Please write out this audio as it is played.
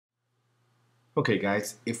Okay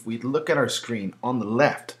guys, if we look at our screen, on the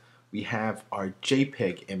left we have our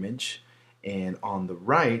JPEG image, and on the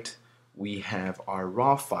right we have our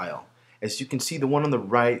RAW file. As you can see, the one on the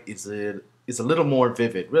right is a little more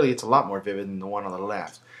vivid. Really, it's a lot more vivid than the one on the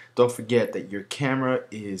left. Don't forget that your camera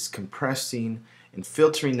is compressing and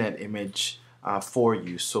filtering that image for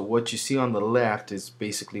you. So what you see on the left is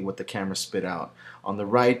basically what the camera spit out. On the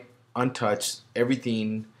right, untouched,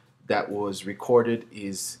 everything that was recorded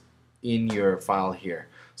is in your file here.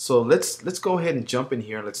 So let's go ahead and jump in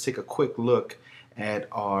here. Let's take a quick look at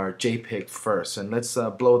our JPEG first, and let's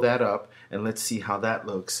blow that up and let's see how that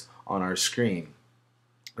looks on our screen.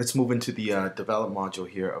 Let's move into the develop module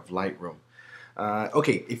here of Lightroom.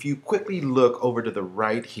 Okay, if you quickly look over to the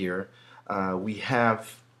right here, we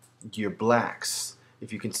have your blacks.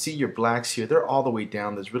 If you can see your blacks here, they're all the way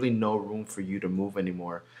down. There's really no room for you to move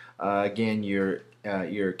anymore. Again, your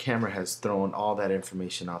camera has thrown all that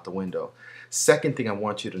information out the window. Second thing I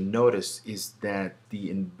want you to notice is that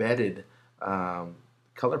the embedded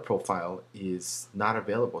color profile is not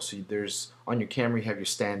available. So there's, on your camera, you have your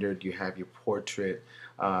standard, you have your portrait,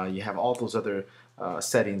 you have all those other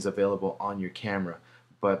settings available on your camera.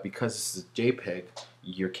 But because this is a JPEG,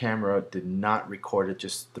 your camera did not record it,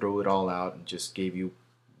 just threw it all out and just gave you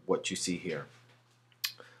what you see here.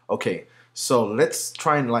 Okay, so let's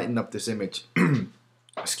try and lighten up this image.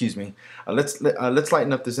 Excuse me. Let's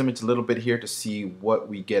lighten up this image a little bit here to see what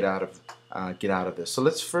we get out of this. So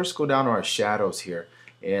let's first go down to our shadows here,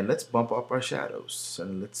 and let's bump up our shadows,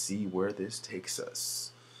 and let's see where this takes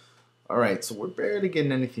us. Alright, so we're barely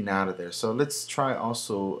getting anything out of there. So let's try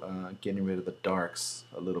also getting rid of the darks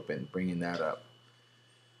a little bit and bringing that up.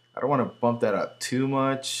 I don't want to bump that up too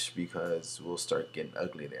much because we'll start getting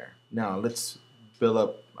ugly there. Now let's bring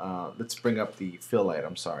up the fill light.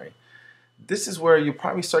 I'm sorry. This is where you'll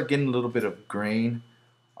probably start getting a little bit of grain.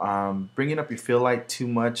 Bringing up your fill light too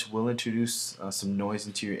much will introduce some noise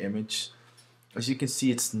into your image. As you can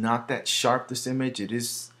see, it's not that sharp, this image. It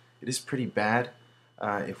is pretty bad.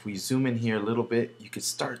 If we zoom in here a little bit, you can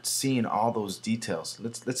start seeing all those details.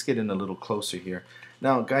 Let's get in a little closer here.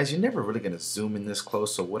 Now guys, you're never really going to zoom in this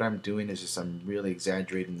close, so what I'm doing is just I'm really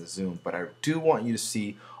exaggerating the zoom, but I do want you to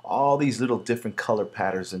see all these little different color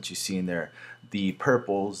patterns that you see in there. The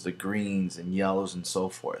purples, the greens, and yellows, and so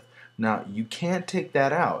forth. Now you can't take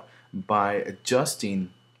that out by adjusting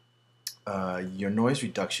your noise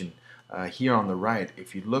reduction here on the right.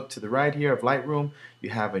 If you look to the right here of Lightroom, you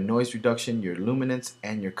have a noise reduction, your luminance,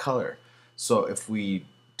 and your color. So if we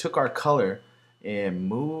took our color and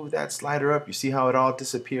move that slider up, you see how it all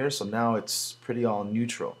disappears? So now it's pretty all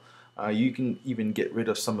neutral. You can even get rid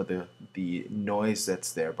of some of the noise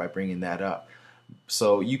that's there by bringing that up.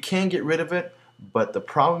 So you can get rid of it, but the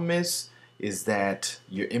problem is that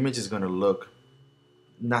your image is going to look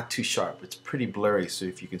not too sharp. It's pretty blurry, so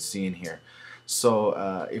if you can see in here.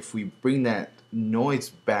 So if we bring that noise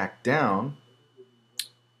back down,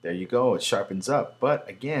 there you go, it sharpens up. But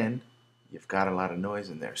again, you've got a lot of noise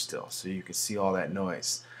in there still, so you can see all that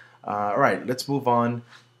noise. Alright, let's move on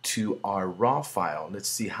to our RAW file. Let's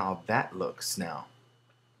see how that looks now.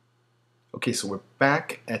 Okay, so we're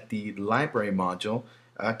back at the library module.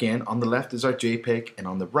 Again, on the left is our JPEG, and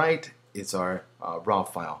on the right is our RAW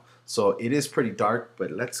file. So it is pretty dark, but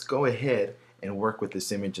let's go ahead and work with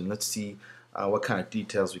this image, and let's see what kind of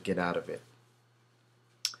details we get out of it.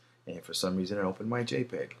 And for some reason, I opened my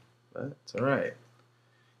JPEG, but it's alright.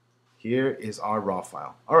 Here is our RAW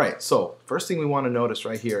file. Alright, so first thing we want to notice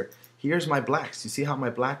right here, here's my blacks. You see how my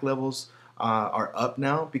black levels are up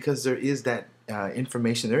now? Because there is that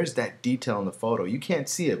information, there is that detail in the photo. You can't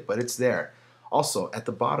see it, but it's there. Also, at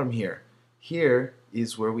the bottom here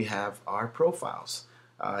is where we have our profiles.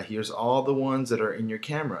 Here's all the ones that are in your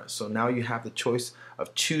camera. So now you have the choice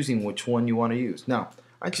of choosing which one you want to use. Now,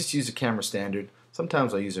 I just use a camera standard.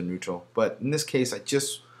 Sometimes I use a neutral, but in this case,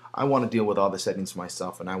 I want to deal with all the settings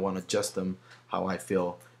myself, and I want to adjust them how I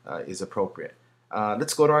feel is appropriate.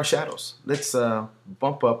 Let's go to our shadows. Let's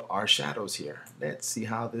bump up our shadows here. Let's see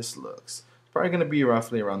how this looks. It's probably going to be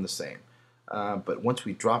roughly around the same. But once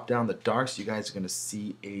we drop down the darks, you guys are going to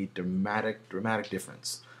see a dramatic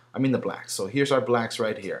difference. I mean the blacks. So here's our blacks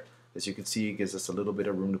right here. As you can see, it gives us a little bit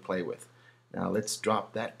of room to play with. Now let's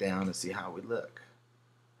drop that down and see how we look.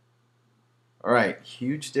 Alright,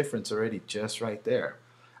 huge difference already just right there.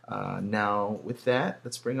 Now with that,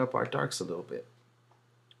 let's bring up our darks a little bit.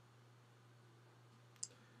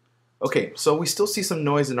 Okay, so we still see some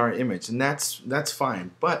noise in our image, and that's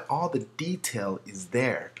fine, but all the detail is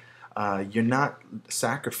there. You're not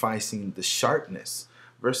sacrificing the sharpness,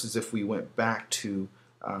 versus if we went back to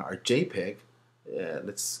our JPEG.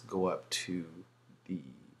 Let's go up to the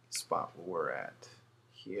spot where we're at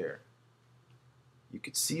here, you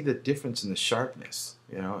could see the difference in the sharpness,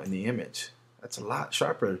 in the image. That's a lot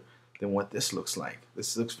sharper than what this looks like.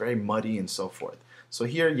 This looks very muddy and so forth. So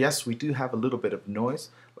here, yes, we do have a little bit of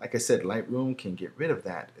noise. Like I said, Lightroom can get rid of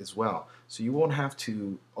that as well. So you won't have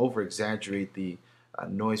to over exaggerate the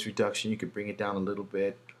noise reduction. You can bring it down a little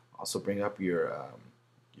bit. Also bring up your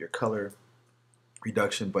color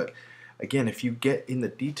reduction. But again, if you get in the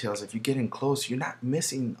details, if you get in close, you're not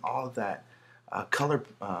missing all of that color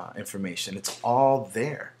information. It's all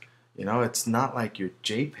there. It's not like your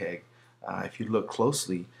JPEG. If you look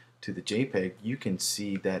closely to the JPEG, you can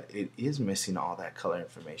see that it is missing all that color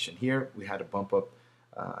information. Here we had to bump up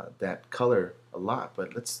that color a lot,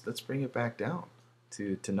 but let's bring it back down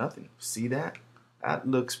to nothing. See that? That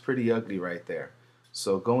looks pretty ugly right there.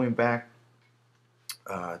 So going back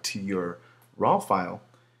to your RAW file,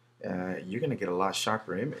 you're going to get a lot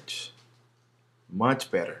sharper image.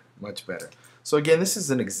 Much better, much better. So again, this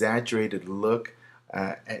is an exaggerated look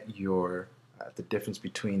at the difference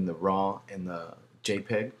between the RAW and the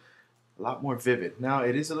JPEG. A lot more vivid. Now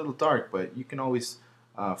it is a little dark, but you can always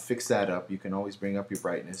fix that up. You can always bring up your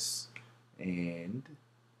brightness, and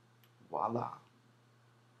voila.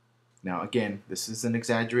 Now again, this is an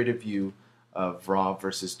exaggerated view of RAW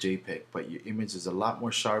versus JPEG, but your image is a lot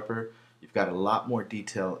more sharper. You've got a lot more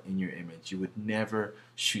detail in your image. You would never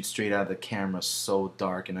shoot straight out of the camera so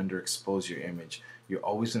dark and underexpose your image. You're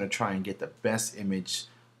always going to try and get the best image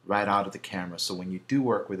right out of the camera. So when you do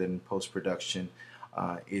work with it in post-production,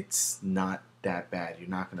 it's not that bad. You're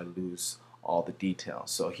not going to lose all the detail.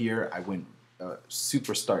 So here I went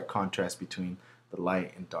super stark contrast between the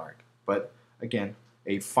light and dark. But again,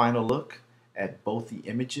 a final look at both the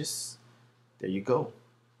images. There you go.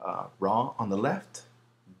 RAW on the left,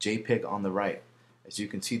 JPEG on the right. As you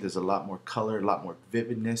can see, there's a lot more color, a lot more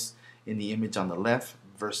vividness in the image on the left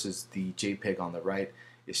versus the JPEG on the right.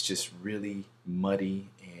 It's just really muddy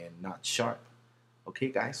and not sharp. Okay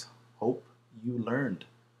guys, hope you learned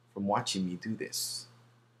from watching me do this.